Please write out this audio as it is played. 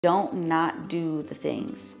Don't not do the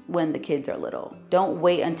things when the kids are little. Don't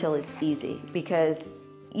wait until it's easy, because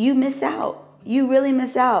you miss out. You really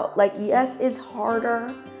miss out. Like, yes, it's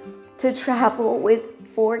harder to travel with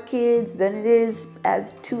 4 kids than it is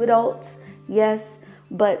as 2 adults. Yes,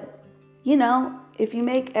 but you know, if you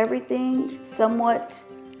make everything somewhat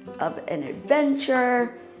of an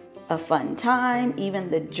adventure, a fun time, even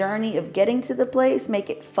the journey of getting to the place, make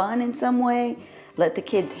it fun in some way, let the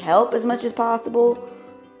kids help as much as possible,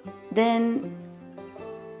 then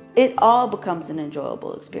it all becomes an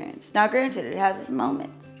enjoyable experience. Now, granted, it has its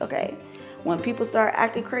moments, okay? When people start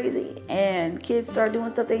acting crazy and kids start doing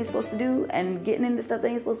stuff they ain't supposed to do and getting into stuff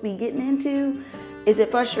they ain't supposed to be getting into, is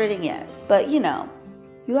it frustrating? Yes. But you know,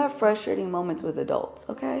 you have frustrating moments with adults,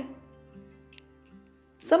 okay?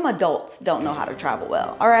 Some adults don't know how to travel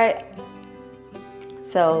well, all right?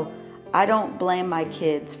 So I don't blame my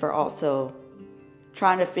kids for also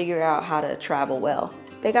trying to figure out how to travel well.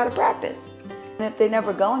 They gotta practice. And if they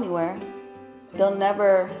never go anywhere, they'll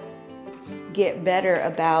never get better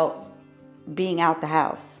about being out the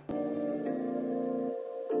house.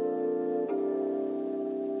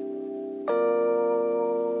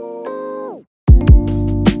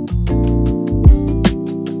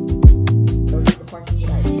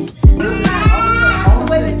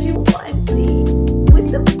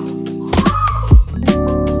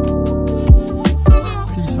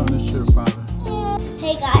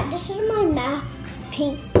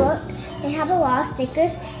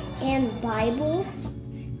 Stickers and Bible.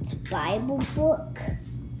 It's a Bible book.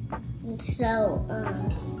 And so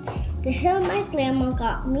the hill my grandma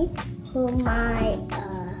got me for my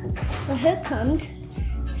for her comes.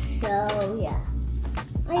 So yeah.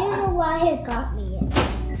 I don't know why he got me it.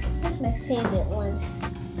 That's my favorite one.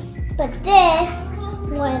 But this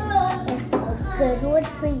one is a good one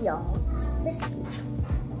for y'all. This one.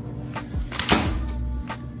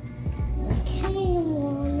 Okay,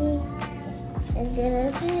 Mommy. I'm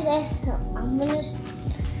gonna do this. So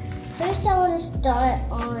first I want to start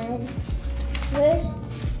on this.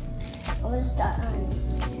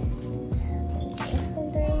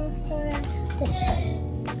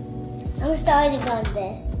 I'm starting on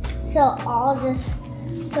this. So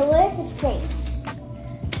where's the saints?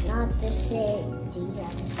 Not the saints. These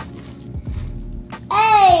are the saints.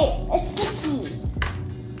 Hey, a sticky.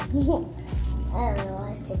 I don't know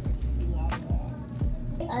why sticky.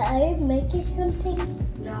 Are you making something?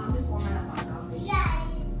 No, I'm just warming up my coffee.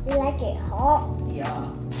 You like it hot?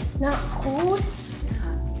 Yeah. Not cold?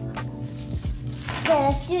 Yeah. Okay,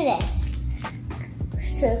 let's do this.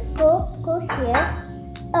 Circle goes here.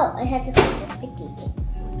 Oh, I have to put the sticky thing.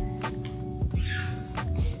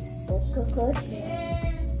 Circle goes here.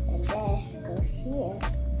 And this goes here.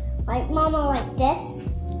 Like Mama, like this?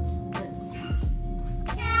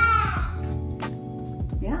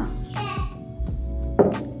 Yeah.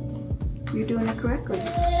 You're doing it correctly.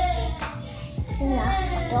 And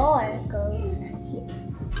the star goes here.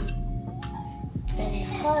 And the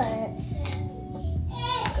heart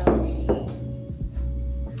goes here.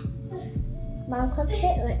 Mom, come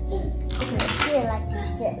sit with me. Here like you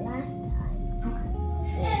sit last time.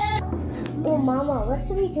 Okay. Oh, Mama, what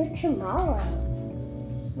should we do tomorrow?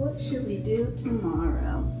 What should we do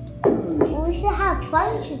tomorrow? We should have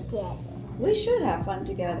fun together. We should have fun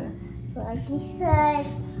together. Like you said.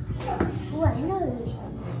 Oh, I know what we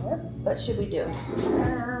should do. What should we do?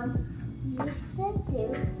 We should do,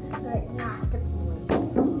 but not the boys.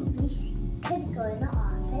 We should go in the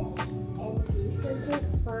office and do something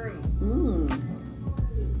fun.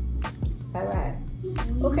 All right.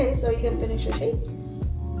 Okay, so you can finish your shapes.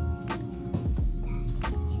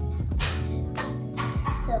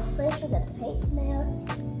 So first we're gonna paint nails,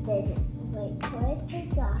 then wait for it to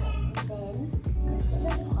dry, and then go to the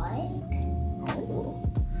park. Oh.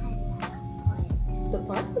 The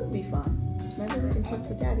park would be fun. Maybe we can talk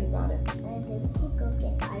to Daddy about it. And then we can go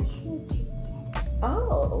get ice cream together.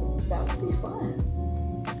 Oh, that would be fun.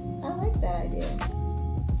 I like that idea.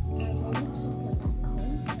 And then we can go back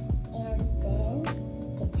home. And then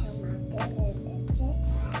we can tell my grandmother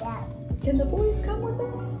that. Can the boys come with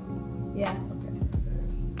us? Yeah, okay.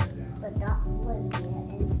 But not when we're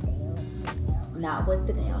in the nail. Not with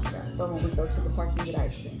the nail stuff, but when we go to the park and get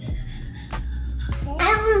ice cream. Okay. I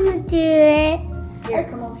want to do it. Here,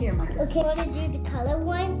 come over here, Micah. Okay, want to do the color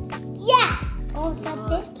one? Yeah! Oh, that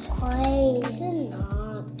bit twice. It's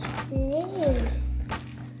not blue.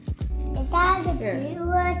 Is that the blue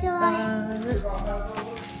one?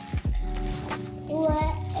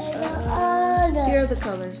 What is the other? Here are the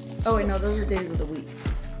colors. Oh wait, no, those are days of the week.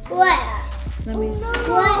 What? Let me see.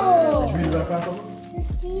 What?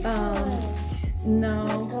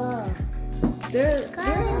 No. Oh. They're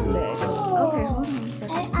on there. Okay, hold on a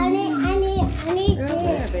second. I need They're over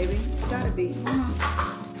there, baby. It's gotta be.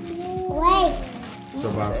 Wait.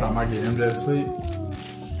 So by the time I get MJ to sleep,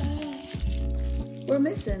 We're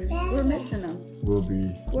missing them. we'll be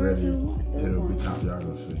Where are ready. those It'll be ones? time for y'all to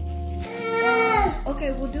go to sleep.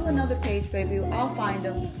 Okay, we'll do another page, baby. I'll find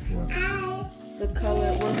them. What? The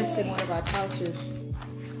color. We're missing one of our pouches.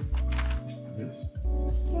 This?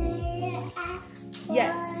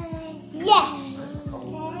 Yes. Yes.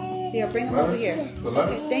 Here, bring them over here. The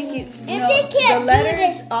letters? Okay, thank you. If they can't the do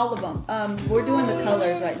letters, this- all of them. We're doing the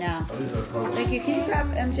colors right now. Oh, these are colors. Thank you. Can you grab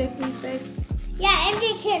MJ, please, babe? Yeah,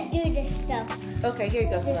 MJ can't do this stuff. Okay, here you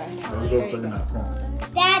go, Sarai. Let's Here go you take a go. nap. Come on.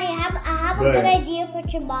 Daddy, I have a Go good ahead. idea for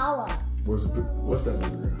tomorrow. What's that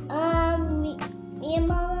baby girl? Me and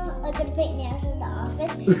Mama are gonna paint nails in the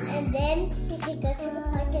office, and then we can go to the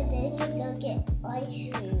park, and then we can go get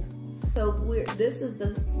ice cream. So this is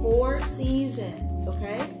the 4 seasons,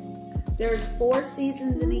 okay? There's 4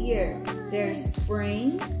 seasons in a year. There's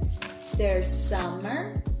spring, there's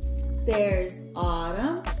summer, there's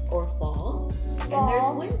autumn or fall, and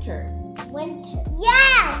there's winter. Winter.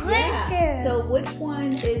 Yeah, winter. Yeah. So which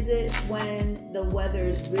one is it when the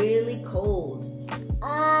weather's really cold?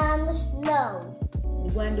 Snow.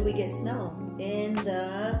 When do we get snow? In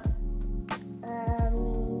the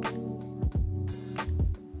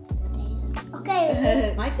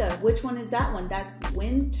Okay, Micah, which one is that one? That's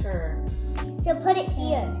winter. so put it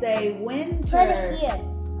here. Say winter. Put it here.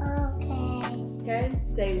 Okay. Okay?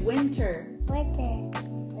 Say winter. Winter.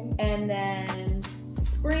 And then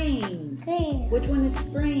spring. Green. Which one is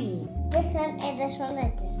spring? This one and this one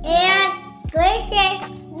and this one. And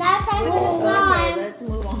winter. Now time for the Okay, farm. let's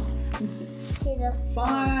move on. To the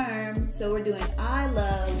Farm. So we're doing I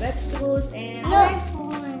love vegetables and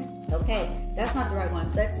farm. Okay, that's not the right one.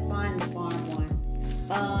 Let's find the farm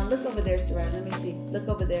one. Look over there, Sarai. Let me see. Look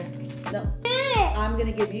over there. No. I'm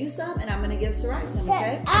gonna give you some and I'm gonna give Sarai some,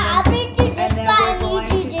 okay? I'm gonna do this and then spot we're going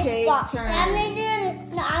and you to do this take spot. turns. I'm gonna do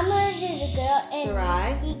this. No, I'm gonna do the girl and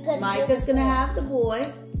Sarai, he gonna Micah's do the gonna girl. have the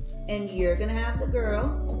boy and you're gonna have the girl,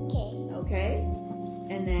 Okay. okay?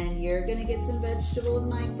 And then you're gonna get some vegetables,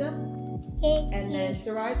 Micah. Okay. And then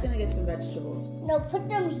Sarai's gonna get some vegetables. No, put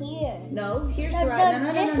them here. No, here, No, Sarai. no,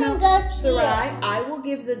 No, this no. one goes Sarai, here. I will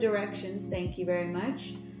give the directions. Thank you very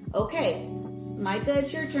much. Okay, Micah,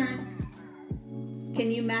 it's your turn. Can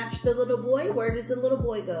you match the little boy? Where does the little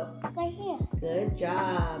boy go? Right here. Good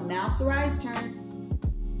job. Now Sarai's turn.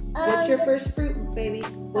 What's your first fruit, baby?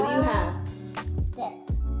 What do you have? This.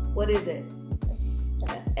 What is it? This is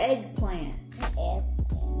the Eggplant. air.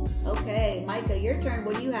 Okay, Micah, your turn.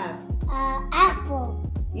 What do you have?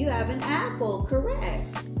 Apple. You have an apple.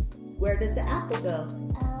 Correct. Where does the apple go?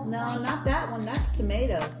 No, not that one. That's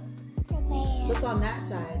tomato. Where? Look on that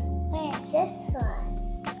side. Where? This one.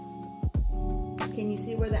 Can you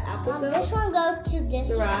see where the apple goes? This one goes to this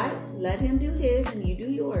Sarai, one. let him do his and you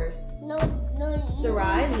do yours. No.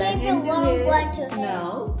 Sarai, you let gave him the do wrong his. one to him.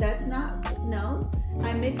 No, that's not. No,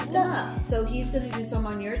 I mixed them up. So he's going to do some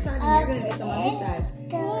on your side and you're going to do some on his side.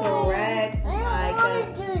 Correct, I don't wanna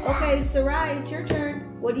Micah. do that. Okay, Sarai, it's your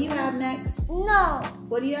turn. What do you have next? No.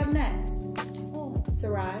 What do you have next?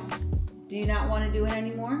 Sarai, do you not want to do it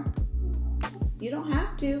anymore? You don't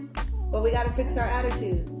have to, but we got to fix our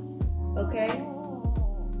attitude. Okay?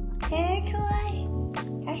 Can I try?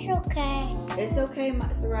 That's okay. It's okay,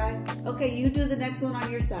 Sarai. Okay, you do the next one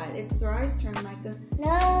on your side. It's Sarai's turn, Micah.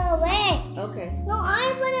 No, wait. Okay. No,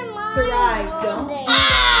 I put in mine. Sarai, all don't. day.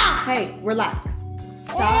 Hey, relax.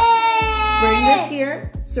 Stop. Hey! Bring this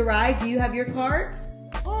here. Sarai, do you have your cards?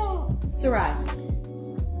 Sarai,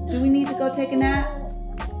 do we need to go take a nap?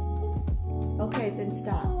 Okay, then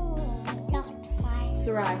stop. Don't try.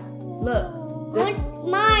 Sarai, look. This,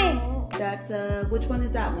 Mine. that's which one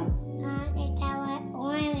is that one? It's our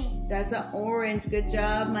orange. That's an orange. Good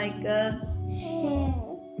job, Micah.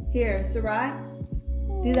 Here, Sarai,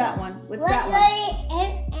 do that one. What's that one?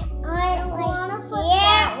 I want to put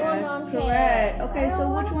That's that one on correct. here. Okay, so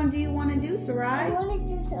which one do you want to do, I Sarai? want to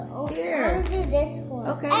do the. Here. I want to do this one.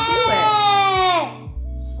 Okay, do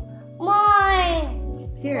Mine.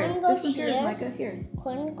 Here, One this goes one's yours, here. Micah. Here.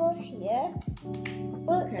 One goes here.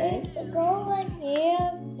 Okay. It goes right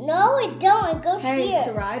here. No, it don't. It goes Hey, here.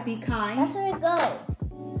 Sarai, be That's kind. where it goes.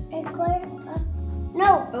 It goes.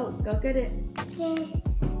 No. Oh, go get it.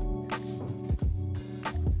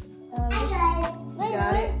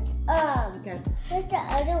 Got it? Okay. Where's the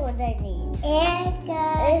other one I need? It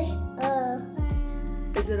goes.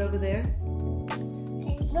 Is it over there?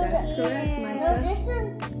 No, That's correct, No, Micah. this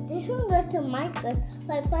one goes to Micah's.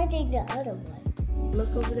 So I'm finding the other one.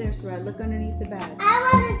 Look over there, Sarai. Look underneath the bag. I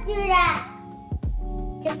want to do that.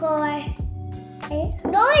 It goes.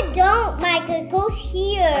 No, it don't, Micah. It goes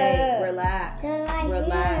here. Hey, relax. Right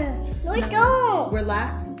Relax. here. No, it don't.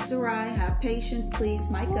 Relax, Sarai. Have patience, please,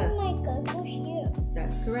 Micah. Oh, Micah, it goes here.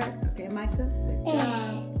 That's correct. Okay, Micah. Good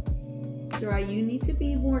job. Sarai, you need to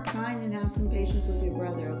be more kind and have some patience with your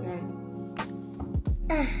brother, okay?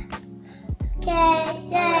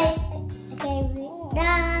 Okay.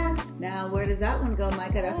 Now, where does that one go,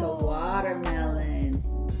 Micah? That's a watermelon.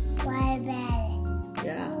 Watermelon.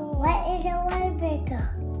 Yeah. What is a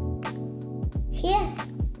watermelon? Here.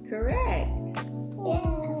 Correct. Yeah.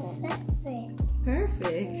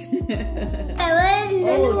 Perfect. What is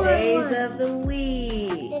Oh, days of the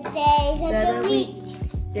week. The days of the week.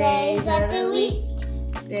 Days of the week.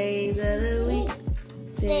 Days of the week.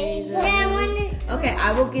 Days of the week. Okay,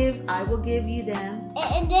 I will give you them.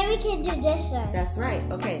 And then we can do this one. That's right.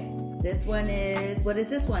 Okay. This one is, what is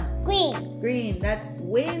this one? Green. Green. That's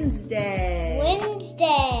Wednesday.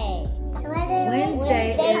 Wednesday.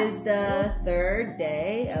 Wednesday is the third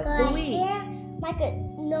day of the week. Micah,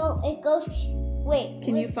 no, it goes, wait.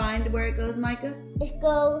 Can you find where it goes, Micah? It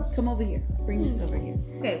goes. Come over here. Bring this over here.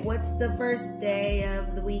 Okay, what's the first day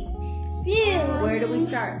of the week? Blue. Where do we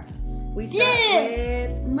start? We start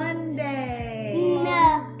with Monday. No.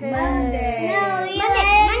 Monday. Monday.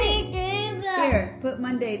 Here, put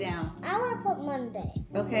Monday down. I want to put Monday.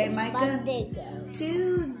 Okay, Micah? Monday go.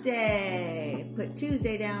 Tuesday. Put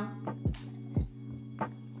Tuesday down.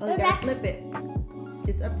 Oh, No, you gotta that's- flip it.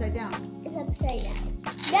 It's upside down. It's upside down.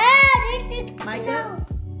 Micah,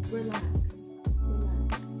 relax.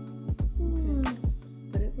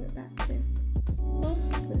 Put it back there. Put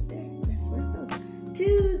it there. That's where it goes.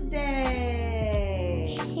 Tuesday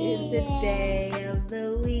is the day of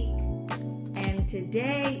the week. And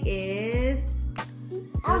today is...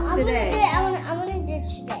 What's today? I want to do it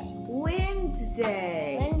today.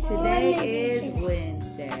 Wednesday. Wednesday. Today is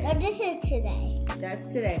Wednesday. No, this is today. That's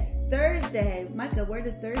today. Thursday. Micah, where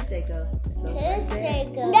does Thursday go? Thursday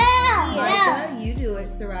goes. Micah, you do it.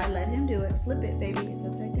 Sarai, let him do it. Flip it, baby. It's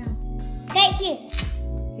upside down. Thank you.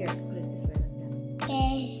 Here, put it this way like that.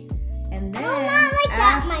 Okay. And then No, not like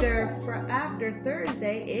that, after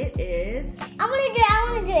Thursday, it is... I want to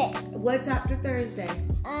do it. What's after Thursday?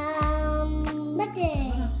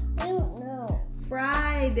 Monday. I don't know.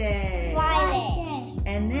 Friday. Friday.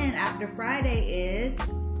 And then after Friday is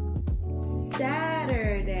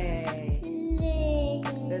Saturday.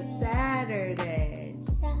 The Saturday.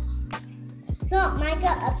 No,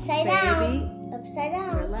 Micah, upside Baby, down. Upside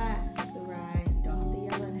down. relax, Sarai. You don't have to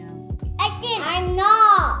yell at him. I did. I'm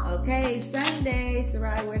not. Okay, Sunday.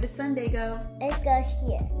 Sarai, where does Sunday go? It goes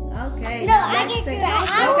here. Okay. No, now I let's can say- do it. I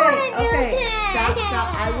Okay, wanna do okay. it. Stop.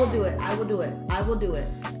 I will do it.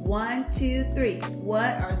 1, 2, 3.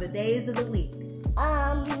 What are the days of the week?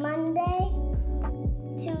 Monday,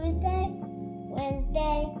 Tuesday,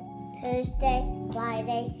 Wednesday, Thursday,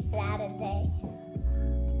 Friday, Saturday.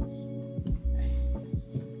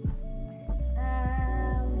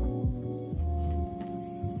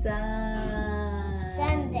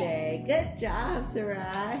 Sunday. Good job,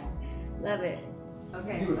 Sarai. Love it.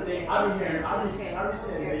 Okay. Okay. Watch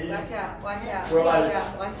out. Watch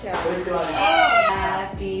out.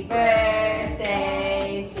 Happy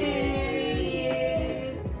birthday to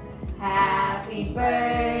you. Happy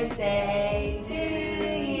birthday to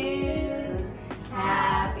you.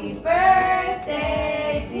 Happy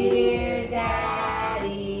birthday, dear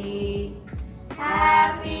Daddy.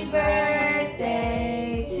 Happy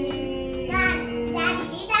birthday to you. Daddy, you're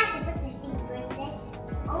not supposed to sing birthday.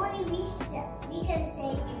 Only we can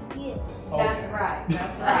say to you. That's right.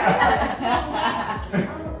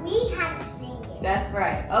 We have to sing it. That's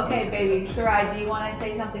right. Okay, baby. Sarai, do you want to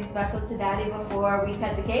say something special to Daddy before we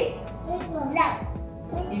cut the cake? No.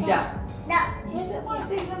 You don't. No. You said want to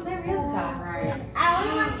say something every other time, right? I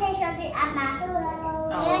only want to say something about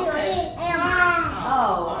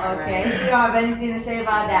Oh, okay. You don't have anything to say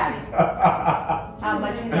about Daddy. How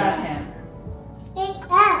much you love him.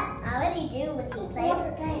 I already do when he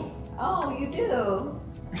plays. Oh, you do.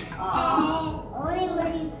 Oh, Only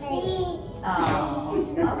when he plays.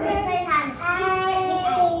 okay.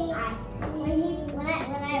 When I'm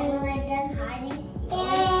done hiding,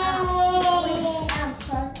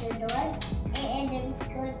 close the door and then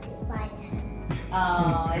go to find him.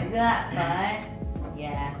 Oh, isn't that fun?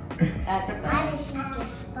 Yeah, that's I fun. just think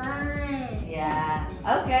it's fun. Yeah.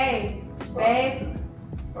 Okay, babe.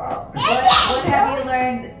 Stop. What have you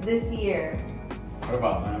learned this year? What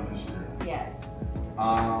about learning this year? Yes. I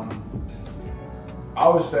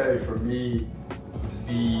would say for me,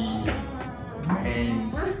 the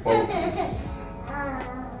main focus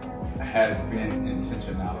has been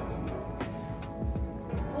intentionality.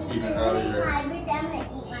 even earlier.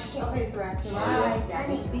 Okay, Sarai,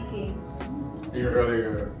 Daddy's speaking. Even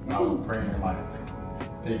earlier, when I was praying, like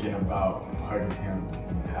thinking about hugging him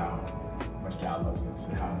and how much God loves us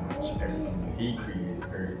and how much everything that He created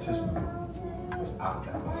very intentionally was out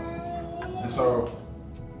that love. And so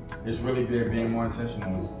it's really been being more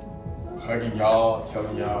intentional, hugging y'all,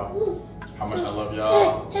 telling y'all how much I love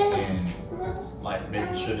y'all, and like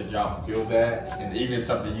making sure that y'all feel that, and even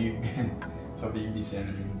something you be saying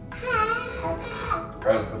to me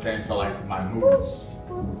as it pertains to like my moods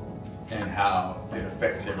and how it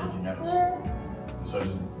affects everything else. And so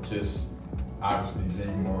just obviously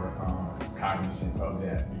being more cognizant of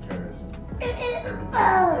that, because everything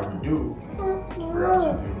that we do, we're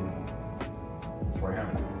also doing for Him.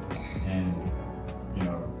 And you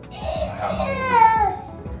know, I have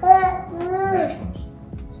my tantrums.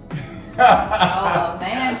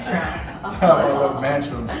 Little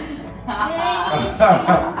Mantrums.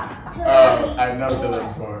 I've never said that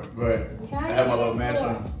before, but I have my little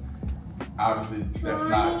mantrums. Obviously, that's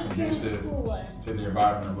not conducive to the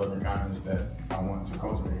environment of loving kindness that I want to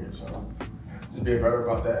cultivate here. So, just being better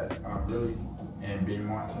about that, really, and being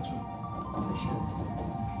more intentional, for sure.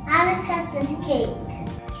 Alice cut this cake.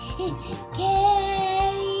 It's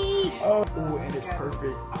cake. Oh, and it's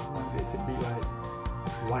perfect. I wanted it to be like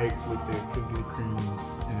white with the cookie cream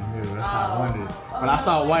in the middle. That's how I wanted it. When I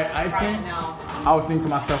saw white icing, I was thinking to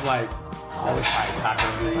myself like, oh, it's white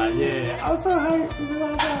chocolate. It's like, yeah, I was so hyped. This is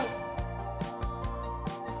what I saw.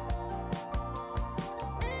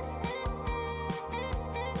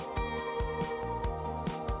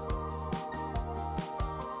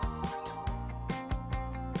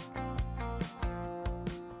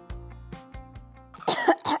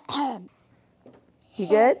 You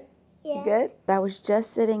good? Yeah. You good? I was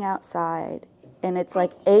just sitting outside, and it's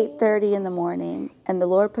like 8:30 in the morning, and the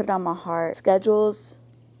Lord put it on my heart. Schedules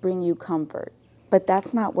bring you comfort, but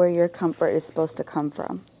that's not where your comfort is supposed to come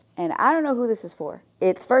from. And I don't know who this is for.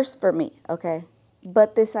 It's first for me, okay?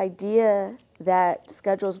 But this idea that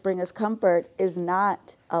schedules bring us comfort is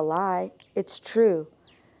not a lie. It's true.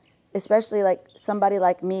 Especially like somebody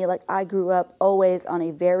like me, like I grew up always on a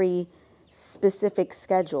very specific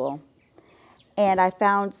schedule. And I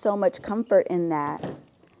found so much comfort in that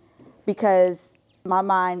because my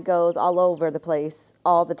mind goes all over the place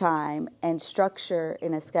all the time, and structure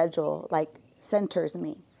in a schedule like centers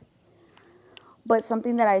me. But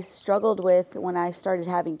something that I struggled with when I started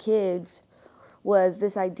having kids was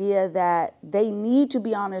this idea that they need to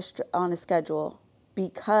be on a schedule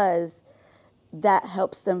because that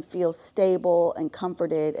helps them feel stable and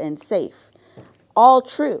comforted and safe. All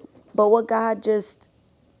true. But what God just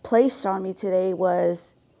placed on me today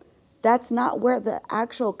was that's not where the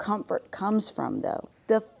actual comfort comes from, though.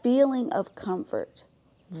 The feeling of comfort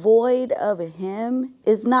void of Him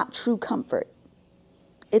is not true comfort.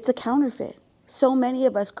 It's a counterfeit. So many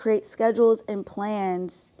of us create schedules and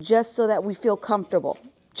plans just so that we feel comfortable,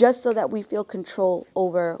 just so that we feel control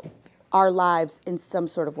over our lives in some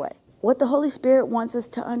sort of way. What the Holy Spirit wants us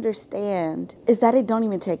to understand is that it don't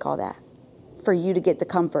even take all that for you to get the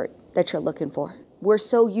comfort that you're looking for. We're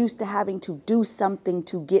so used to having to do something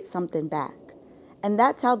to get something back. And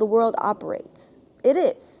that's how the world operates. It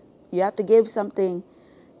is. You have to give something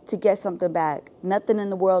to get something back. Nothing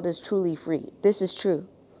in the world is truly free. This is true.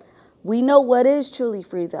 We know what is truly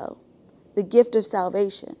free, though. The gift of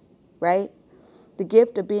salvation, right? The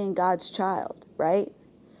gift of being God's child, right?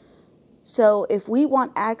 So if we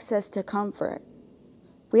want access to comfort,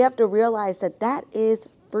 we have to realize that that is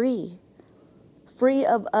free. Free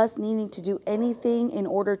of us needing to do anything in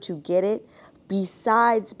order to get it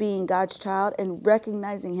besides being God's child and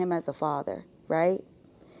recognizing Him as a father, right?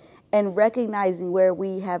 And recognizing where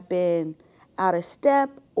we have been out of step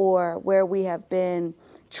or where we have been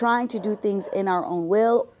trying to do things in our own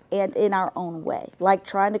will and in our own way, like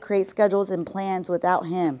trying to create schedules and plans without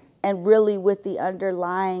Him, and really with the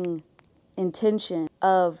underlying intention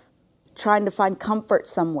of trying to find comfort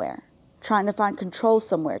somewhere, trying to find control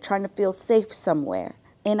somewhere, trying to feel safe somewhere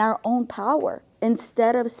in our own power,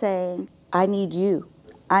 instead of saying, I need you,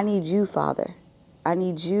 Father. I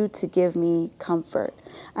need you to give me comfort.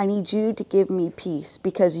 I need you to give me peace,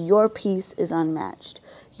 because your peace is unmatched.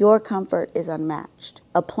 Your comfort is unmatched.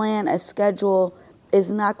 A plan, a schedule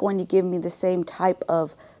is not going to give me the same type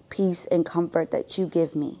of peace and comfort that you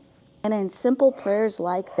give me. And in simple prayers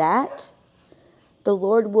like that, the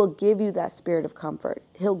Lord will give you that spirit of comfort.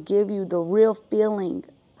 He'll give you the real feeling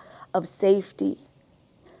of safety,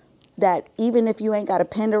 that even if you ain't got a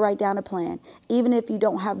pen to write down a plan, even if you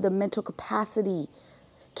don't have the mental capacity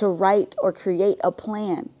to write or create a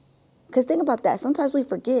plan. Because think about that. Sometimes we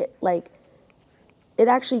forget, like, It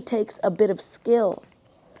actually takes a bit of skill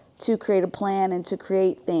to create a plan and to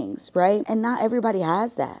create things, right? And not everybody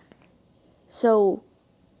has that. So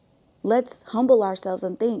let's humble ourselves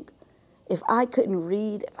and think, if I couldn't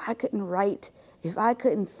read, if I couldn't write, if I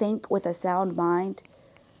couldn't think with a sound mind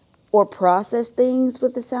or process things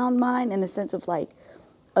with a sound mind in a sense of like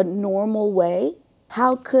a normal way,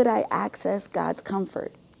 how could I access God's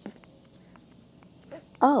comfort?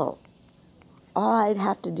 Oh, all I'd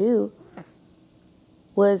have to do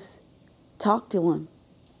was talk to him,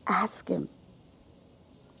 ask him,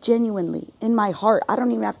 genuinely, in my heart. I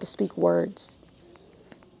don't even have to speak words,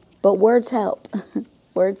 but words help.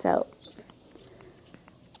 Words help.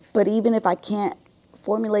 But even if I can't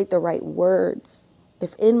formulate the right words,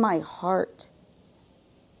 if in my heart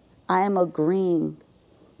I am agreeing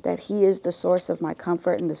that he is the source of my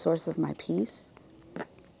comfort and the source of my peace,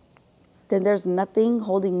 then there's nothing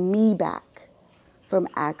holding me back from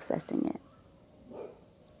accessing it.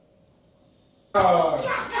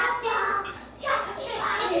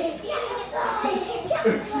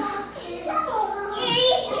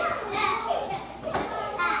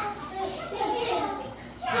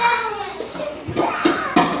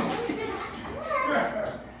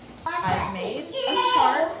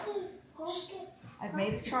 I've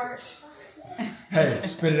made a chart. Hey,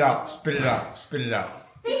 spit it out, spit it out, spit it out.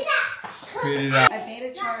 Spit it out. I made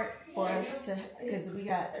a chart for us to, because we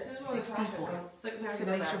got 6 people, to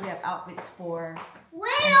make sure we have outfits for and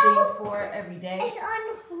things for every day. It's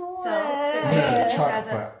on the floor. So I today, made a chart as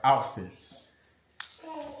for outfits.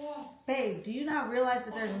 babe, do you not realize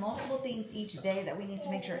that there's multiple things each day that we need to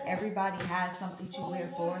make sure everybody has something to wear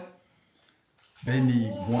for? They need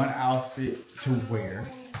one outfit to wear.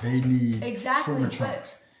 They need Exactly, swimmer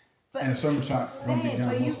trunks. But And swimmer trunks are going to be done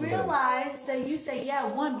but you multiple days. realize that you say, yeah,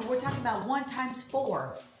 1, but we're talking about 1 times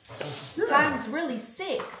 4. Times really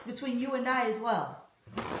 6 between you and I as well.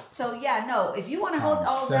 So yeah, no, if you want to hold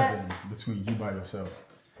all 7 that, between you by yourself.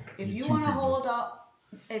 if you 2 want to people. hold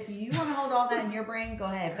all that in your brain, go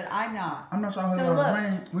ahead. But I'm not. I'm not trying to So hold look, our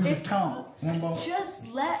brain. We if- just count. One ball. Just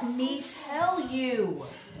let me tell you.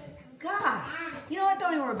 God, you know what?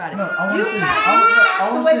 Don't even worry about it. No, I want You to see. gotta I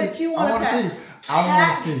the want way to that see. you I want want to to see. I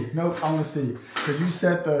want to see. Nope, I want to see. Because you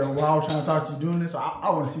said while I was trying to talk to you doing this, I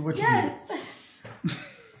want to see what you Yes. did.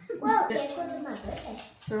 Well, guess what's in my birthday?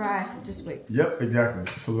 Sarai, just wait. Yep, exactly.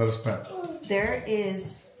 So let us pack. There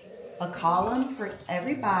is a column for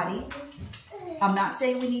everybody. I'm not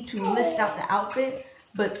saying we need to list out the outfit,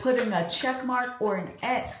 but putting a check mark or an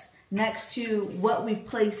X next to what we've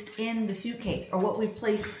placed in the suitcase or what we've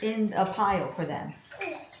placed in a pile for them.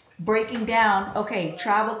 Breaking down, okay,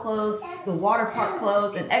 travel clothes, the water park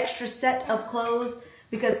clothes, an extra set of clothes,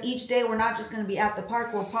 because each day we're not just going to be at the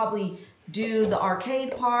park. We'll probably do the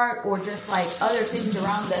arcade part or just like other things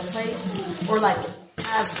around that place, or like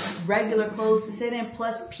have regular clothes to sit in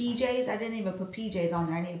plus PJs. I didn't even put PJs on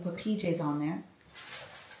there. I need to put PJs on there.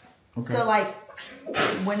 Okay. So like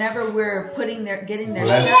whenever we're getting their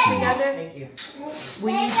stuff together,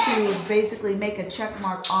 we need to basically make a check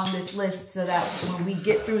mark on this list so that when we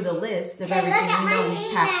get through the list of everything, we know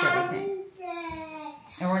we've packed everything.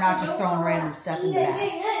 And we're not just throwing random stuff in the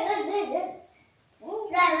bag.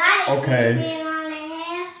 Okay.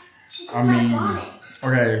 I mean,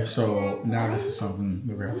 okay, so now this is something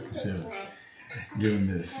that we have to consider. Given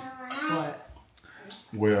this. What?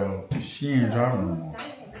 Well, she ain't driving no more.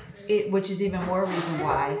 Which is even more reason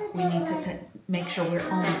why we need to make sure we're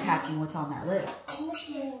only packing what's on that list.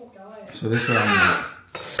 So this is what I'm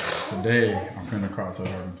doing. Today, I'm in the car to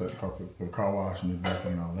her and take the car wash and the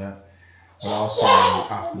vacuum and all that. But also,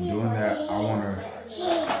 after doing that,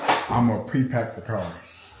 I'm gonna pre-pack the car.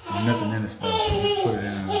 Nothing in the stuff. Just put it in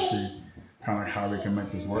and see kind of like how we can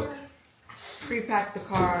make this work. Pre-pack the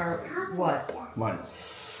car, what? Like,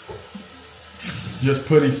 just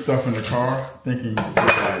putting stuff in the car, thinking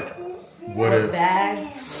like, what if?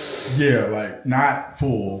 Bags? Yeah, like not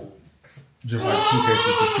full, just like suitcases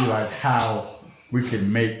to see like how we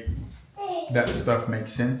can make that stuff make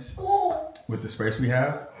sense with the space we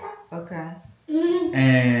have. Okay.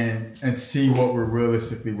 And see what we're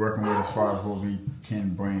realistically working with as far as what we can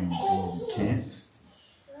bring or we can't.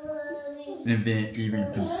 And then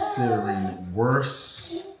even considering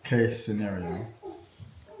worst case scenario,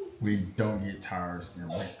 we don't get tires and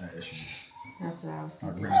rent that issue. That's what I was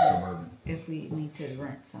Like thinking. rent a Suburban. If we need to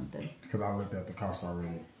rent something. Because I looked at the cost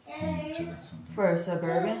already. We need to rent something. For a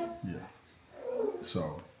Suburban? Yeah.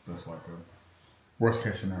 So that's like a worst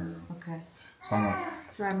case scenario. Okay. So I'm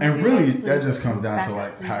like, So I and really, please. that just comes down Back to up,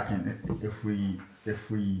 like please. packing. If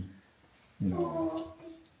we, you know,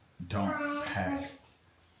 don't pack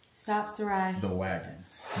Stop, Sarai. the wagon.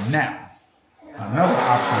 Now, Another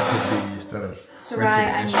option could be instead of Sarai,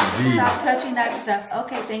 I renting need an you to SUV. stop touching that stuff.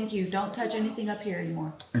 Okay, thank you. Don't touch anything up here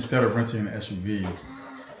anymore. Instead of renting an SUV,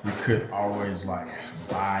 you could always like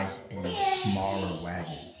buy a smaller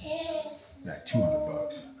wagon, like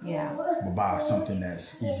 $200. Yeah. But buy something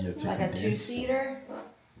that's easier to Like a condense. 2-seater?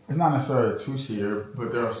 It's not necessarily a 2-seater,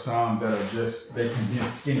 but there are some that are just, they can be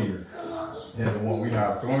skinnier than the one we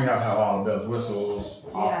have. The one we have all the bells, whistles,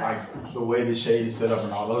 like the way the shade is set up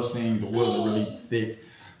and all those things. The wheels are really thick.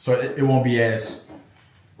 So it won't be as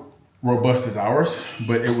robust as ours,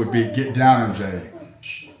 but it would be, get down MJ,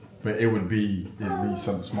 but it would be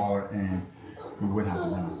something smaller and we wouldn't have to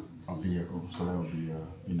rent a vehicle. So that would be,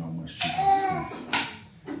 much cheaper expense.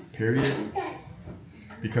 Period.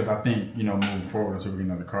 Because I think, moving forward until we get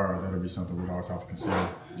another car, that'll be something we'd always have to consider.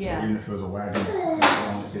 Yeah. So even if it was a wagon that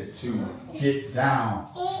could only fit 2, get down.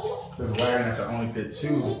 If there's a wagon that could only fit 2,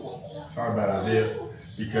 it's not a bad idea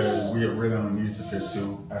because we really only need to fit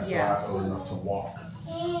 2 as Sarai's old enough to walk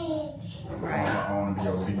Right. on her own and be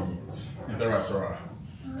obedient. Is that right, Sarai?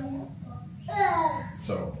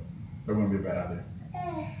 So, that wouldn't be a bad idea.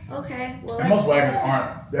 Okay. Well, And most wagons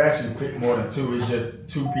aren't, they actually fit more than 2. It's just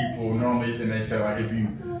 2 people normally, and they say like if you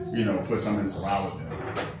put something that's allowed with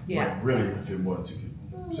them, like really it can fit more than 2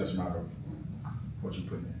 people. It's just a matter of what you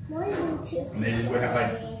put in. More than 2. And they just would have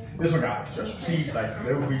like, this one got like special seats, like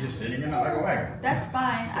they would be just sitting in it like a wagon. that's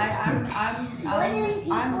fine.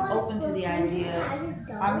 I'm open to the idea.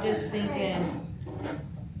 I'm just thinking,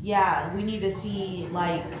 we need to see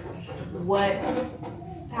like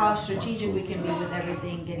how strategic we can be with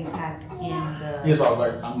everything getting packed in the. Yeah, so I was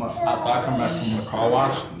like, after I come back from the car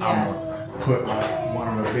wash, I'm gonna put like one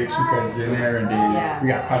of the big suitcases in there, and then we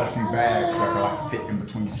got quite a few bags that can like fit in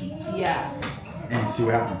between seats. Yeah. And see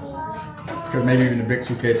what happens. Because maybe even the big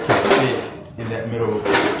suitcase can fit in that middle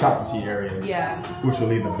chopping seat area. Yeah. Which will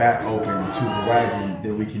leave the back open to the wagon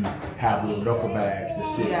that we can have little duffel bags that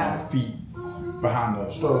sit on the feet behind the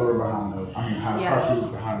stroller, behind the car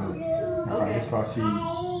seat, behind of his car seat.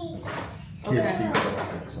 Kids' feet, stuff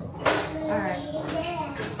like that. So, alright.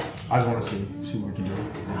 I just want to see what we can do.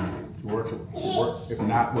 If it works, it works. If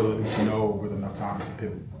not, we'll at least know with enough time to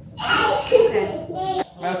pivot. Okay.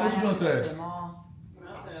 Max, what you doing today? The mall.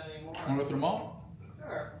 Want to go to the mall?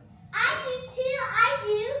 Sure. I do too. I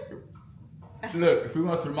do. Look, if we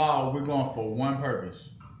go to the mall, we're going for one purpose.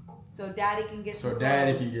 So Daddy can get some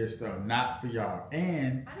Daddy clothes. can get stuff, not for y'all.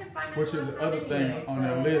 And which is the other thing on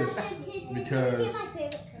the list because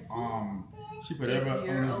she put everybody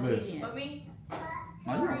on this list. But me?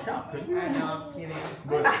 No, you don't count, cause you. I know, I'm kidding.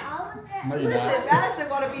 But, no, you're Listen, not. Madison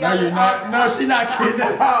want to be No, on you're the not. No, she's not kidding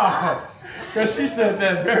at all. Cause she said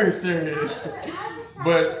that very serious.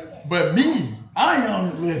 But me, I ain't on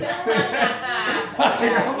this list.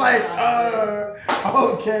 I'm like,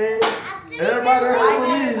 okay. Everybody else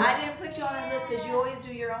me. I didn't put you on the list because you always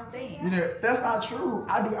do your own thing. You know, that's not true.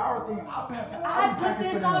 I do our thing. I put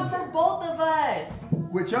this on for both of us.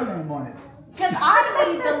 With your name on it. Because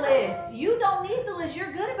I need the list. You don't need the list.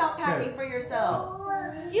 You're good about packing for yourself.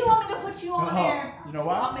 You want me to put you on there? You know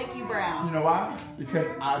why? I'll make you brown. You know why? Because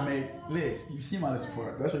I make lists. You see my list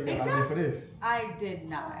before. That's what you got me for this. I did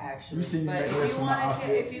not actually. You see me but make lists for my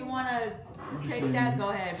outfits. if you wanna take that, go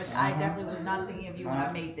ahead. But I definitely was not thinking of you when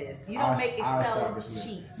I made this. You don't make Excel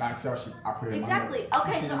sheets. Not Excel sheets. I put it in Exactly. my notes.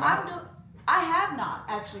 Okay, so I have not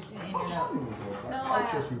actually seen it in your notes. No, I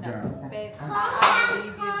have. have no. Babe, I believe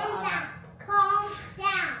you, but Calm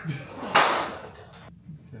down.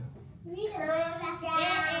 Read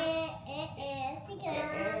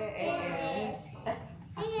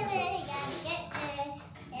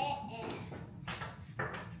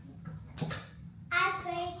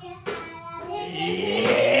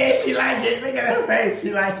Yeah, she like it. Look at her face.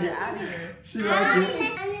 She like it. She like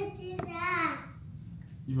it.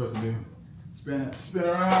 You supposed to do spin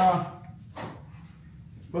around.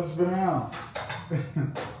 Supposed to spin around.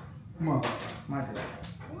 Come on, Michael.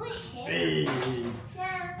 Hey. Hey.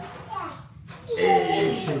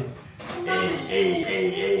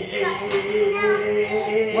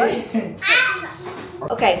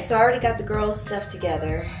 Okay, so I already got the girls' stuff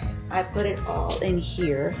together. I put it all in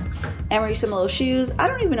here. Emery some little shoes. I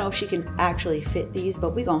don't even know if she can actually fit these,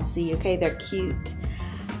 but we gonna see, okay? They're cute.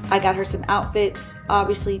 I got her some outfits,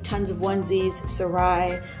 obviously tons of onesies,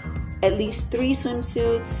 Sarai, at least 3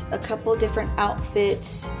 swimsuits, a couple different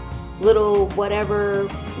outfits, little whatever,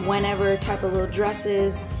 whenever type of little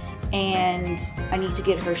dresses, and I need to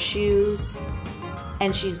get her shoes,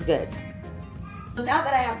 and she's good. So now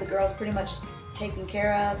that I have the girls pretty much taken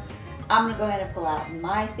care of, I'm gonna go ahead and pull out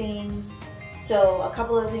my things. So a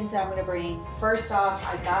couple of things that I'm gonna bring. First off,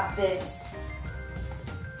 I got this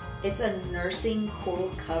It's a nursing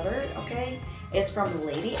cool cover, okay? It's from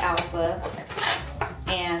Lady Alpha,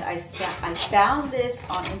 and I found this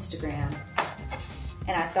on Instagram,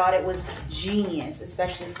 and I thought it was genius,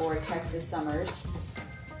 especially for Texas summers.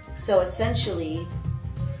 So essentially,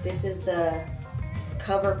 this is the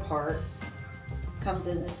cover part. Comes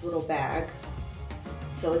in this little bag.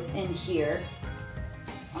 So it's in here.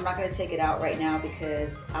 I'm not gonna take it out right now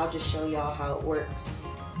because I'll just show y'all how it works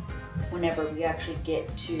whenever we actually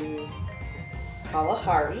get to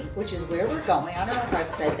Kalahari, which is where we're going. I don't know if I've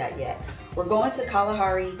said that yet. We're going to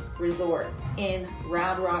Kalahari Resort in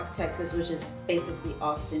Round Rock, Texas, which is basically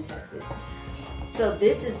Austin, Texas. So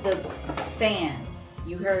this is the fan.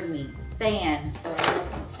 You heard me, fan.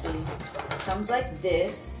 Let's see, comes like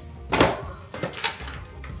this. I'm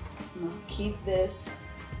gonna keep this.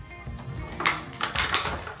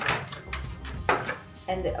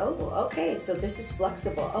 And okay, so this is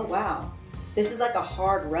flexible. Oh wow. This is like a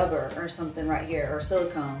hard rubber or something right here, or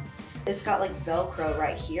silicone. It's got like Velcro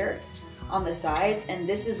right here on the sides, and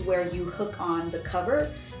this is where you hook on the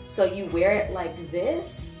cover. So you wear it like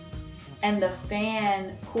this, and the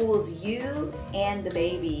fan cools you and the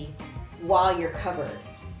baby while you're covered.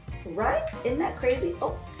 Right? Isn't that crazy?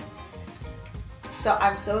 Oh. So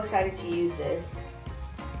I'm so excited to use this.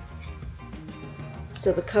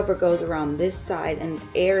 So the cover goes around this side, and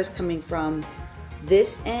air is coming from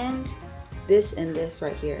this end, this, and this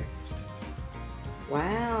right here.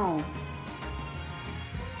 Wow.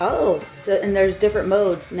 Oh, so, and there's different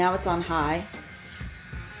modes. Now it's on high.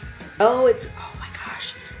 Oh my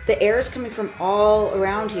gosh. The air is coming from all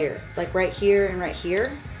around here, like right here and right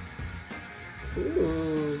here.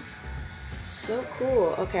 Ooh, so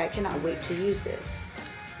cool. Okay, I cannot wait to use this.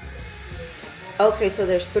 Okay, so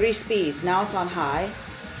there's 3 speeds. Now it's on high.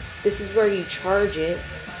 This is where you charge it,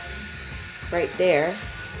 right there.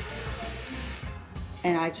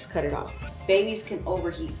 And I just cut it off. Babies can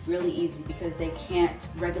overheat really easy because they can't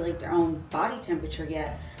regulate their own body temperature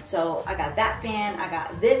yet. So I got that fan, I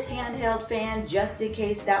got this handheld fan just in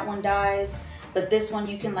case that one dies. But this one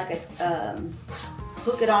you can like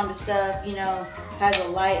hook it onto stuff, you know, has a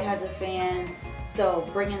light, has a fan. So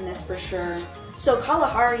bringing this for sure. So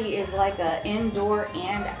Kalahari is like an indoor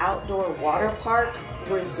and outdoor water park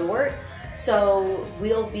resort. So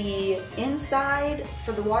we'll be inside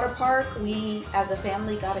for the water park. We, as a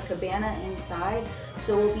family, got a cabana inside.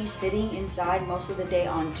 So we'll be sitting inside most of the day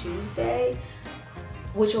on Tuesday,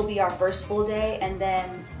 which will be our first full day. And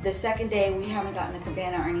then the second day, we haven't gotten a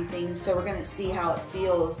cabana or anything. So we're gonna see how it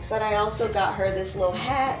feels. But I also got her this little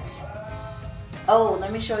hat. Oh,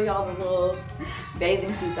 let me show y'all the little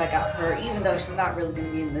bathing suits I got for her, even though she's not really gonna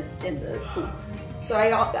be in the pool. So I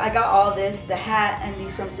got all this, the hat and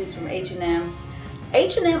these swimsuits from H&M.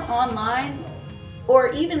 H&M online,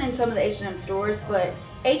 or even in some of the H&M stores, but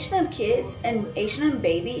H&M Kids and H&M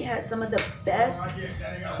Baby has some of the best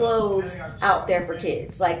clothes out there for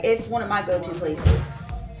kids. Like, it's one of my go-to places.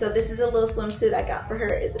 So this is a little swimsuit I got for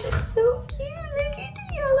her. Isn't it so cute? Look at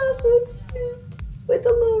the yellow swimsuit with the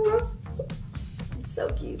little ruffles. It's so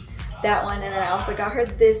cute. That one, and then I also got her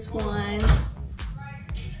this one.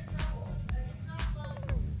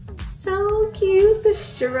 So cute, the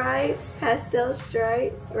stripes, pastel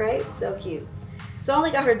stripes, right? So cute. So I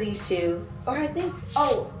only got her these 2, or I think,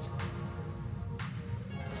 oh.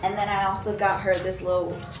 And then I also got her this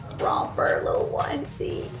little romper, little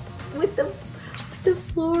onesie with the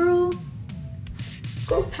floral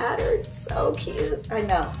gold pattern. So cute. I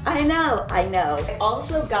know. I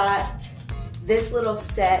also got this little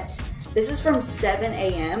set. This is from 7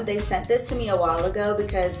 a.m. They sent this to me a while ago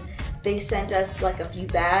because they sent us like a few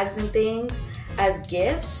bags and things as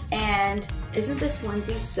gifts. And isn't this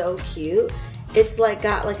onesie so cute? It's like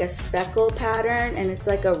got like a speckle pattern, and it's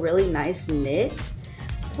like a really nice knit.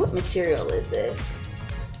 What material is this?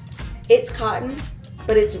 It's cotton,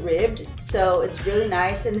 but it's ribbed, so it's really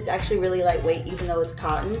nice, and it's actually really lightweight even though it's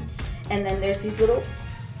cotton. And then there's these little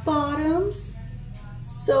bottoms.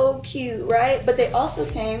 So cute, right? But they also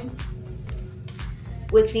came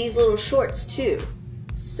with these little shorts too.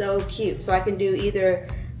 So cute. So I can do either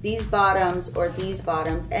these bottoms or these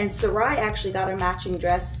bottoms. And Sarai actually got a matching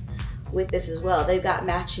dress with this as well. They've got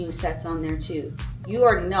matching sets on there too. You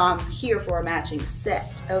already know I'm here for a matching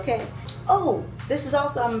set, okay? Oh, this is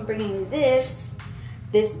also, I'm bringing this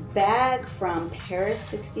bag from Paris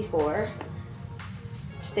 64.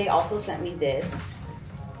 They also sent me this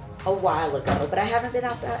a while ago, but I haven't been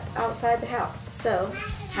outside the house, so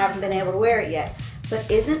haven't been able to wear it yet.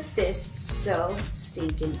 But isn't this so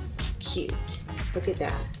stinking cute? Look at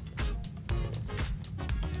that.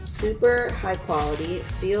 Super high quality,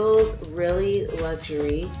 feels really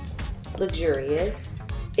luxurious.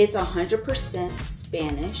 It's 100%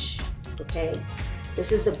 Spanish, okay?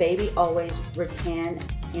 This is the Baby Always rattan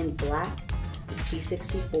in black,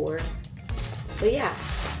 P64. But yeah,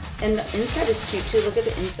 and the inside is cute too. Look at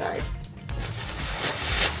the inside.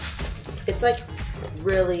 It's like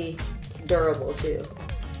really durable too.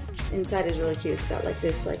 Inside is really cute. It's got like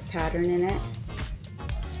this like pattern in it,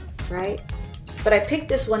 right? But I picked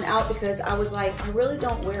this one out because I was like, I really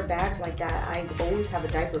don't wear bags like that. I always have a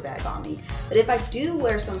diaper bag on me. But if I do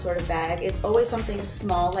wear some sort of bag, it's always something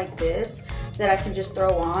small like this that I can just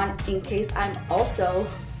throw on in case I'm also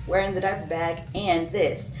wearing the diaper bag and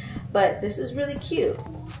this. But this is really cute.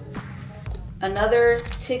 Another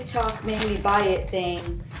TikTok made me buy it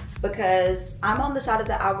thing, because I'm on the side of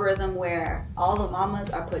the algorithm where all the mamas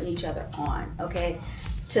are putting each other on, okay?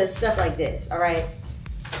 To stuff like this, all right?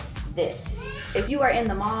 This. If you are in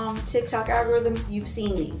the mom TikTok algorithm, you've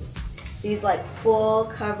seen these. These like full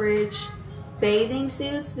coverage bathing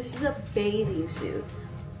suits. This is a bathing suit.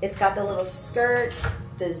 It's got the little skirt,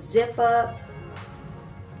 the zip up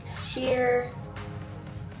here.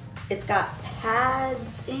 It's got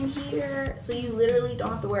pads in here, so you literally don't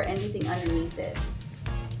have to wear anything underneath this.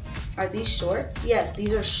 Are these shorts? Yes,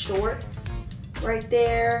 these are shorts right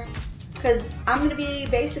there. Because I'm gonna be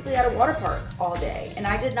basically at a water park all day, and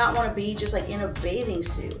I did not want to be just like in a bathing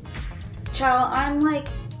suit. Child, I'm like,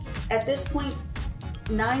 at this point,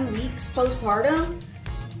 9 weeks postpartum.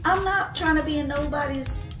 I'm not trying to be in nobody's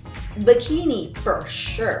bikini for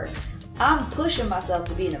sure. I'm pushing myself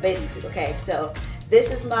to be in a bathing suit, okay? So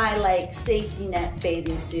this is my like safety net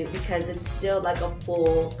bathing suit because it's still like a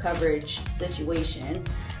full coverage situation.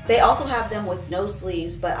 They also have them with no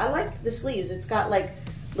sleeves, but I like the sleeves. It's got like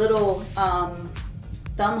little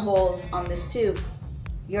thumb holes on this too.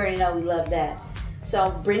 You already know we love that. So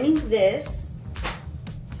I'm bringing this.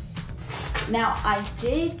 Now I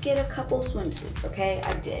did get a couple swimsuits, okay?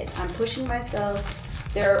 I did. I'm pushing myself.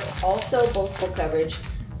 They're also both full coverage.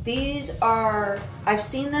 These are, I've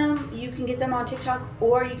seen them, you can get them on TikTok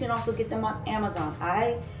or you can also get them on Amazon.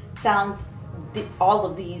 I found all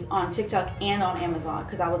of these on TikTok and on Amazon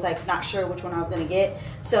because I was like not sure which one I was gonna get.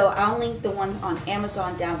 So I'll link the one on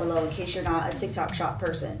Amazon down below in case you're not a TikTok shop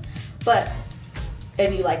person. But,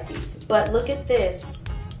 and you like these. But look at this.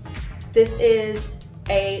 This is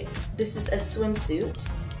a swimsuit.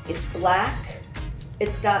 It's black.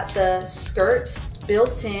 It's got the skirt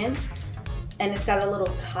built in and it's got a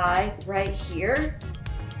little tie right here.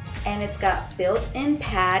 And it's got built-in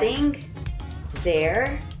padding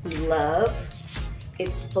there. Love.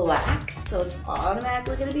 It's black, so it's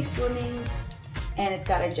automatically gonna be swimming, and it's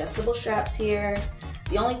got adjustable straps here.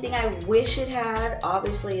 The only thing I wish it had,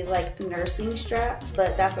 obviously, is like nursing straps,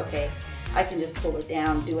 but that's okay. I can just pull it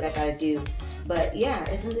down, do what I gotta do. But yeah,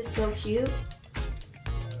 isn't this so cute?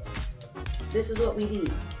 This is what we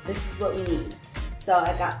need. This is what we need. So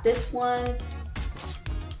I got this one,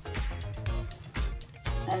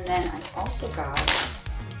 and then I also got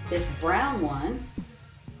this brown one.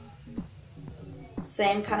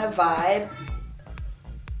 Same kind of vibe.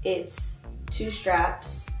 It's 2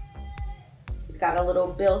 straps. It's got a little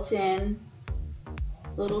built-in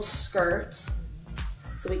little skirt,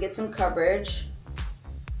 so we get some coverage.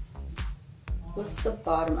 What's the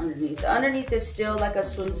bottom underneath? The underneath is still like a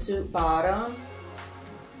swimsuit bottom.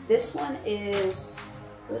 This one is,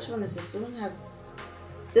 which one is this?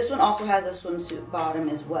 This one also has a swimsuit bottom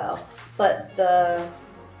as well, but the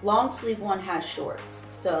long sleeve one has shorts,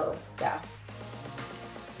 so yeah.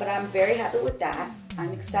 But I'm very happy with that.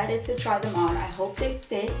 I'm excited to try them on. I hope they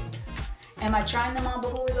fit. Am I trying them on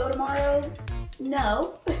before we go tomorrow?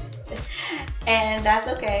 No. And that's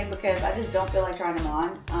okay because I just don't feel like trying them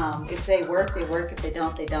on. If they work, they work. If they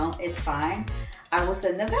don't, they don't. It's fine. I will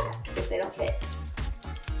send them back if they don't fit.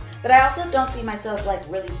 But I also don't see myself like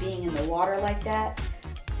really being in the water like that.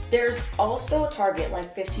 There's also a Target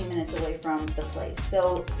like 15 minutes away from the place.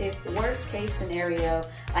 So if worst case scenario,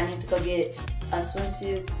 I need to go get a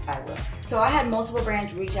swimsuit, I will. So I had multiple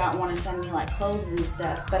brands reach out and want to send me like clothes and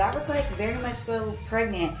stuff, but I was like very much so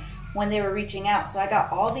pregnant when they were reaching out. So I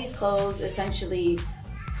got all these clothes essentially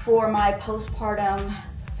for my postpartum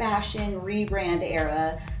fashion rebrand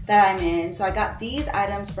era that I'm in. So I got these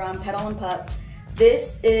items from Petal and Pup.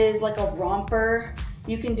 This is like a romper.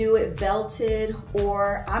 You can do it belted,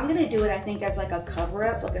 or I'm gonna do it, I think, as like a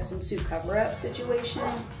cover-up, like a swimsuit cover-up situation.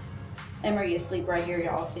 Emery is asleep right here,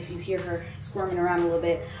 y'all, if you hear her squirming around a little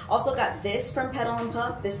bit. Also got this from Petal and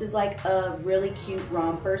Pup. This is like a really cute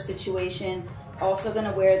romper situation. Also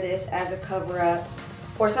gonna wear this as a cover-up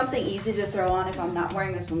or something easy to throw on if I'm not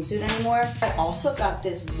wearing a swimsuit anymore. I also got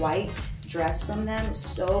this white dress from them. It's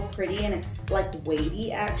so pretty and it's like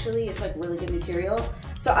weighty actually. It's like really good material.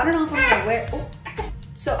 So I don't know if I'm gonna wear,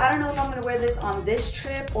 so I don't know if I'm gonna wear this on this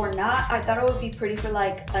trip or not. I thought it would be pretty for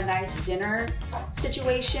like a nice dinner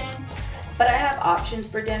situation, but I have options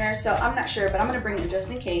for dinner, so I'm not sure, but I'm gonna bring it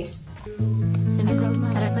just in case.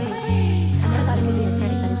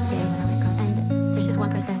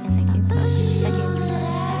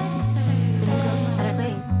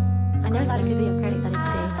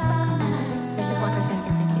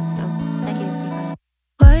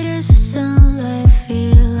 Why does it sound like I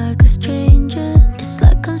feel like a stranger? It's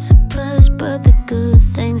like I'm surprised by the good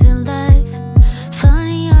things in life.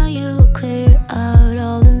 Funny how you clear out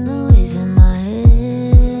all the noise in my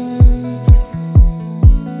head.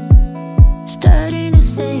 Starting to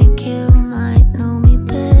think you might know me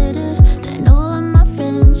better than all of my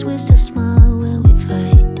friends. We still smile when we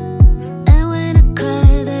fight, and when I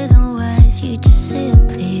cry there's no whys, you just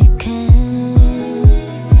simply can't.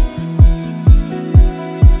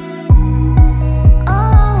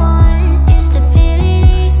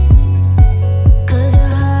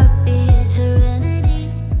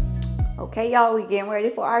 Okay, y'all, we getting ready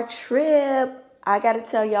for our trip. I gotta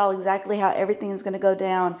tell y'all exactly how everything is gonna go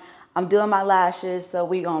down. I'm doing my lashes, so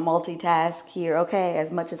we gonna multitask here, okay, as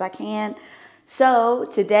much as I can. So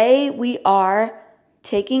today we are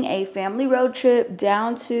taking a family road trip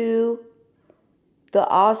down to the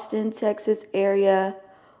Austin, Texas area,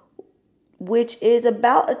 which is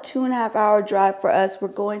about a 2.5 hour drive for us. We're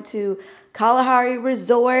going to Kalahari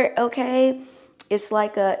Resort, okay? It's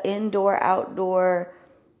like a indoor, outdoor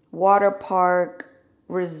water park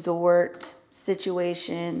resort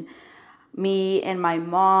situation. Me and my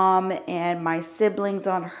mom and my siblings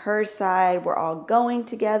on her side, we're all going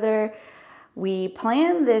together. We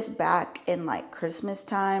planned this back in like Christmas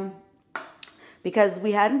time because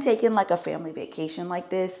we hadn't taken like a family vacation like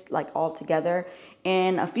this, like all together,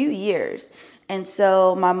 in a few years. And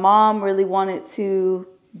so my mom really wanted to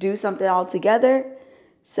do something all together.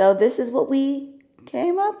 So this is what we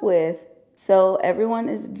came up with. So everyone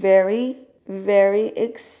is very, very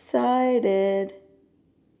excited.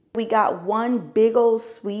 We got one big old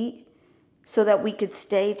suite so that we could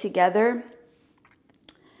stay together.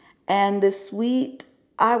 And the suite,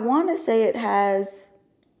 I want to say it has,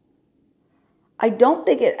 I don't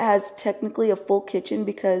think it has technically a full kitchen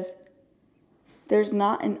because there's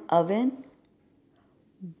not an oven.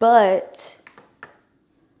 But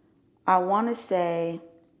I want to say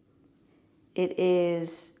it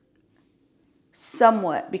is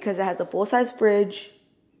somewhat, because it has a full-size fridge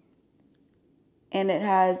and it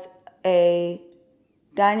has a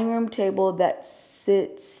dining room table that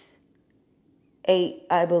sits 8,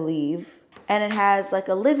 I believe. And it has like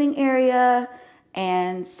a living area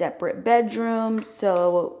and separate bedrooms.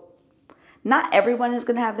 So not everyone is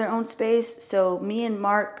going to have their own space. So me and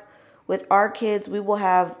Mark, with our kids, we will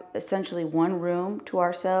have essentially one room to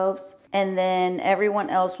ourselves. And then everyone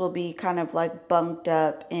else will be kind of like bunked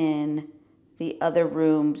up in the other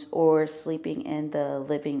rooms or sleeping in the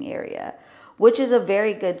living area, which is a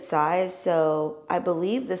very good size. So I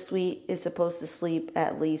believe the suite is supposed to sleep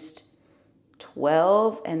at least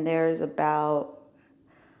 12, and there's about,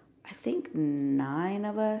 I think, 9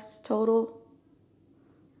 of us total.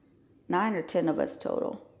 9 or 10 of us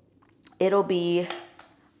total. It'll be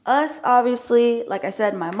us, obviously, like I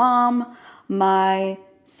said, my mom, my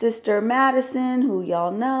sister Madison, who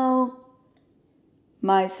y'all know,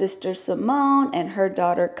 my sister Simone and her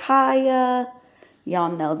daughter Kaya.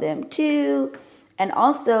 Y'all know them too. And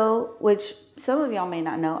also, which some of y'all may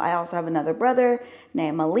not know, I also have another brother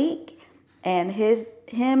named Malik, and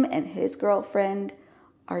him and his girlfriend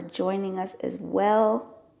are joining us as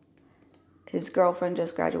well. His girlfriend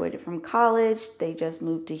just graduated from college. They just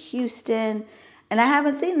moved to Houston, and I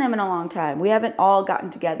haven't seen them in a long time. We haven't all gotten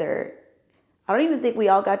together. I don't even think we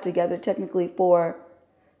all got together technically for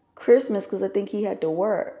Christmas because I think he had to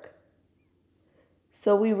work.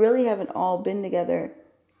 So we really haven't all been together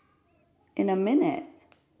in a minute.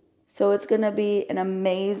 So it's going to be an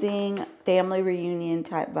amazing family reunion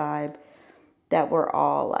type vibe that we're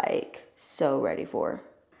all like so ready for.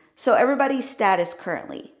 So everybody's status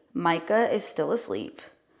currently. Micah is still asleep.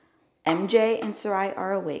 MJ and Sarai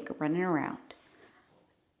are awake, running around.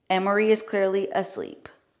 Emery is clearly asleep.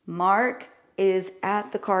 Mark is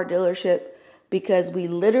at the car dealership because we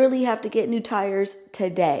literally have to get new tires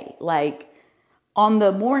today. Like on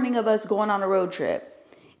the morning of us going on a road trip.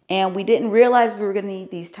 And we didn't realize we were going to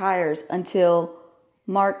need these tires until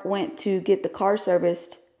Mark went to get the car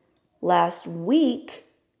serviced last week,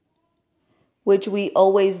 which we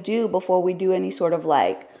always do before we do any sort of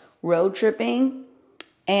like road tripping.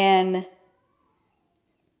 And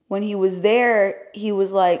when he was there, he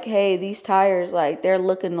was like, hey, these tires, like they're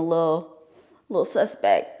looking a little little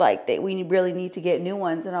suspect. Like, we really need to get new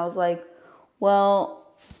ones. And I was like, well,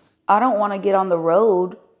 I don't want to get on the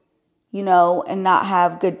road, and not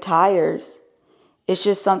have good tires. It's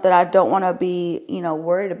just something I don't want to be,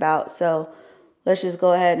 worried about. So let's just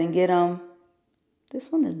go ahead and get them.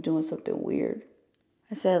 This one is doing something weird.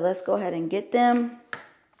 I said, let's go ahead and get them,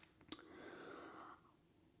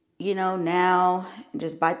 now, and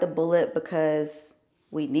just bite the bullet because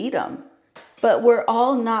we need them. But we're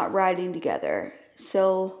all not riding together.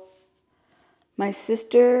 So my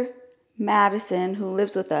sister, Madison, who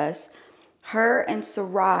lives with us, her and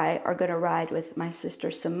Sarai are going to ride with my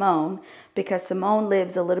sister Simone because Simone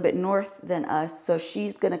lives a little bit north than us. So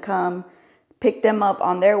she's going to come pick them up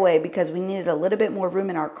on their way because we needed a little bit more room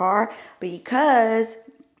in our car. Because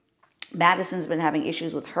Madison's been having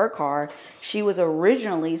issues with her car, she was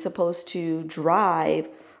originally supposed to drive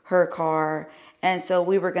her car. And so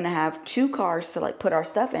we were going to have 2 cars to put our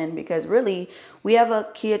stuff in because really we have a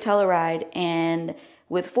Kia Telluride, and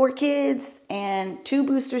with 4 kids and 2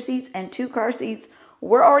 booster seats and 2 car seats,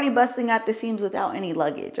 we're already busting at the seams without any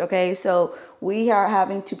luggage. Okay. So we are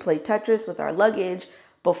having to play Tetris with our luggage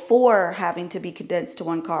before having to be condensed to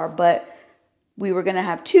 1 car. But we were going to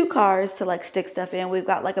have 2 cars to stick stuff in. We've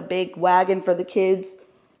got a big wagon for the kids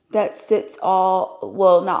that sits not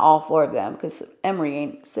all 4 of them because Emery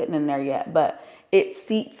ain't sitting in there yet, but it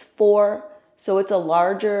seats 4. So it's a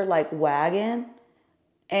larger wagon,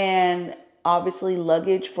 and obviously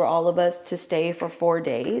luggage for all of us to stay for 4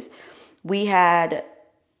 days. We had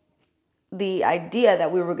the idea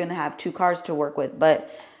that we were going to have 2 cars to work with, but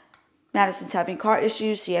Madison's having car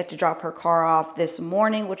issues. She had to drop her car off this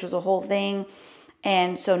morning, which was a whole thing.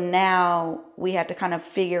 And so now we had to kind of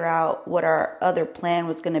figure out what our other plan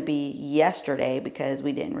was going to be yesterday because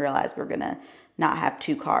we didn't realize we were going to not have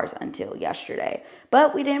 2 cars until yesterday.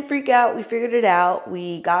 But we didn't freak out. We figured it out.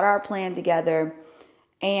 We got our plan together,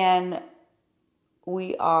 and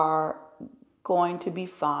we are going to be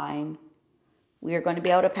fine. We are going to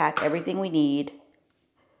be able to pack everything we need.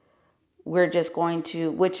 We're just going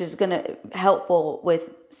to, which is going to helpful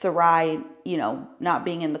with Sarai, not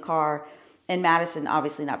being in the car, and Madison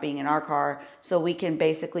obviously not being in our car. So we can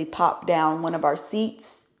basically pop down one of our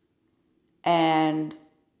seats and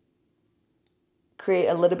create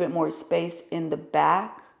a little bit more space in the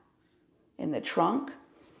back, in the trunk.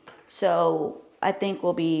 So I think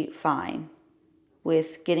we'll be fine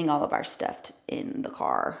with getting all of our stuff in the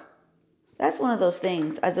car. That's one of those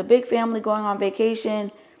things. As a big family going on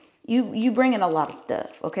vacation, you bring in a lot of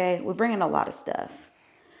stuff, okay? We're bringing a lot of stuff.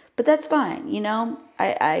 But that's fine,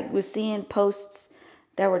 I was seeing posts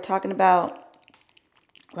that were talking about,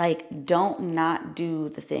 don't not do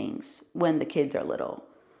the things when the kids are little.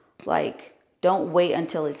 Don't wait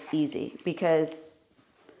until it's easy because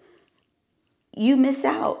you miss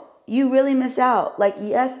out. You really miss out.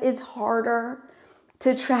 Yes, it's harder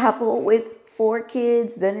to travel with 4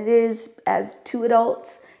 kids than it is as 2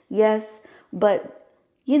 adults. Yes, but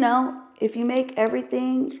if you make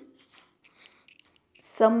everything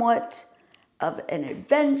somewhat of an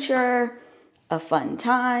adventure, a fun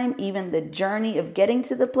time, even the journey of getting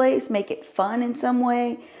to the place, make it fun in some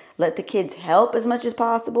way, let the kids help as much as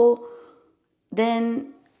possible,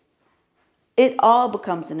 then it all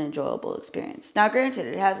becomes an enjoyable experience. Now, granted,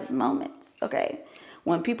 it has its moments, okay?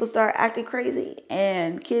 When people start acting crazy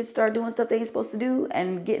and kids start doing stuff they ain't supposed to do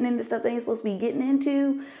and getting into stuff they ain't supposed to be getting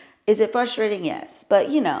into, is it frustrating? Yes. But,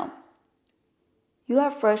 you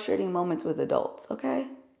have frustrating moments with adults, okay?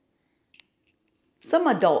 Some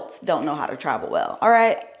adults don't know how to travel well, all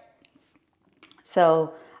right?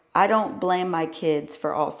 So I don't blame my kids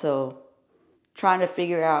for also trying to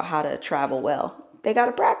figure out how to travel well. They got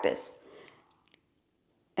to practice.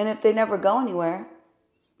 And if they never go anywhere,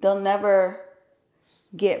 they'll never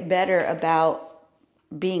get better about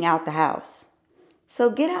being out the house. So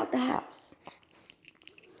get out the house.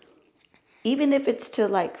 Even if it's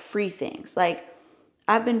to free things.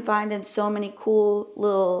 I've been finding so many cool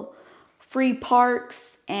little free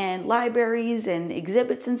parks and libraries and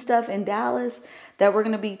exhibits and stuff in Dallas that we're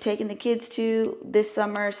going to be taking the kids to this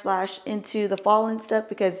summer / into the fall and stuff,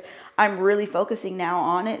 because I'm really focusing now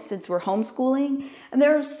on it since we're homeschooling. And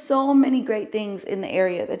there are so many great things in the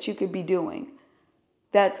area that you could be doing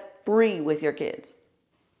that's free with your kids.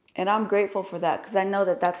 And I'm grateful for that because I know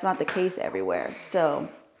that that's not the case everywhere. So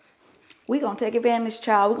we're going to take advantage,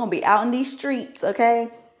 child. We're going to be out in these streets, okay?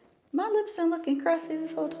 My lips been looking crusty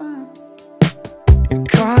this whole time.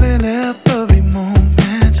 Caught in every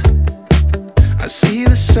moment. I see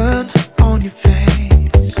the sun on your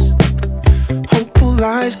face. Hopeful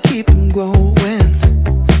eyes keep them glowing.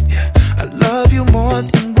 Yeah, I love you more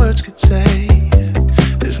than words could say.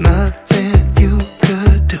 There's nothing you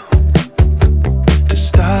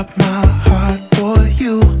up my heart for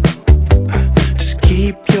you. Just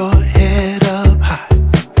keep your head up high.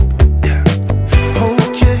 Yeah.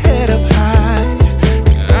 Hold your head up high.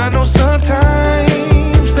 I know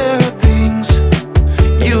sometimes there are things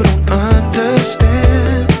you don't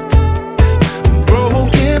understand.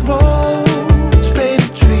 Broken roads,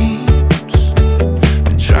 faded dreams.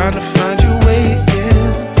 Been trying to find your way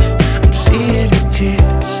again. I'm seeing your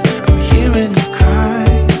tears, I'm hearing your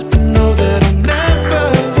cries, but know that I'll never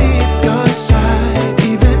leave your side,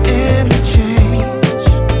 even in the change.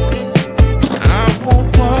 I won't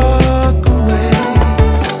walk away.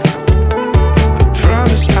 I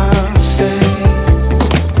promise I'll stay.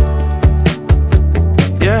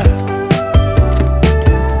 Yeah.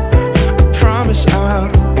 I promise I'll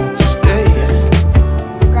stay.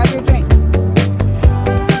 Grab your drink.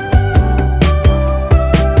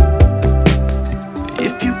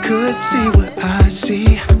 If you could see what I see,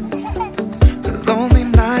 the lonely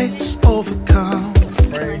nights overcome.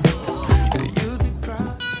 Pray. You'd be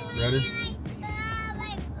proud. Ready?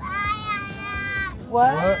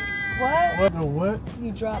 What? What? What? What? The what?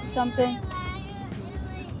 You dropped something?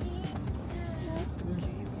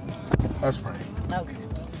 Let's pray. Okay.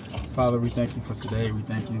 Father, we thank you for today. We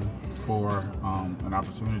thank you for an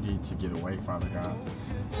opportunity to get away, Father God.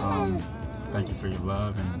 Thank you for your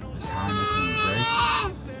love and kindness and your grace.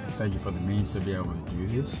 Thank you for the means to be able to do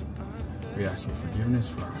this. We ask your forgiveness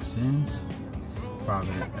for our sins,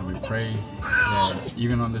 Father, and we pray that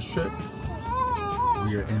even on this trip,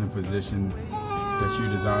 we are in a position that you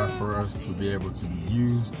desire for us to be able to be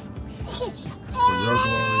used for your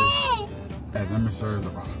glory as emissaries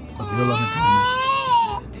of your loving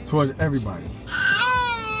kindness towards everybody.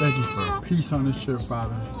 Thank you for peace on this trip,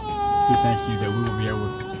 Father. We thank you that we will be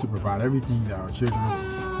able to provide everything that our children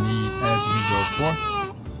need as we go forth.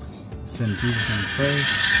 Send Jesus in prayer.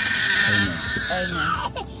 Amen.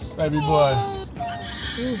 Amen. Baby boy.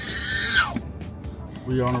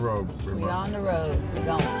 We on the road. We on the road. We're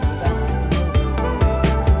going.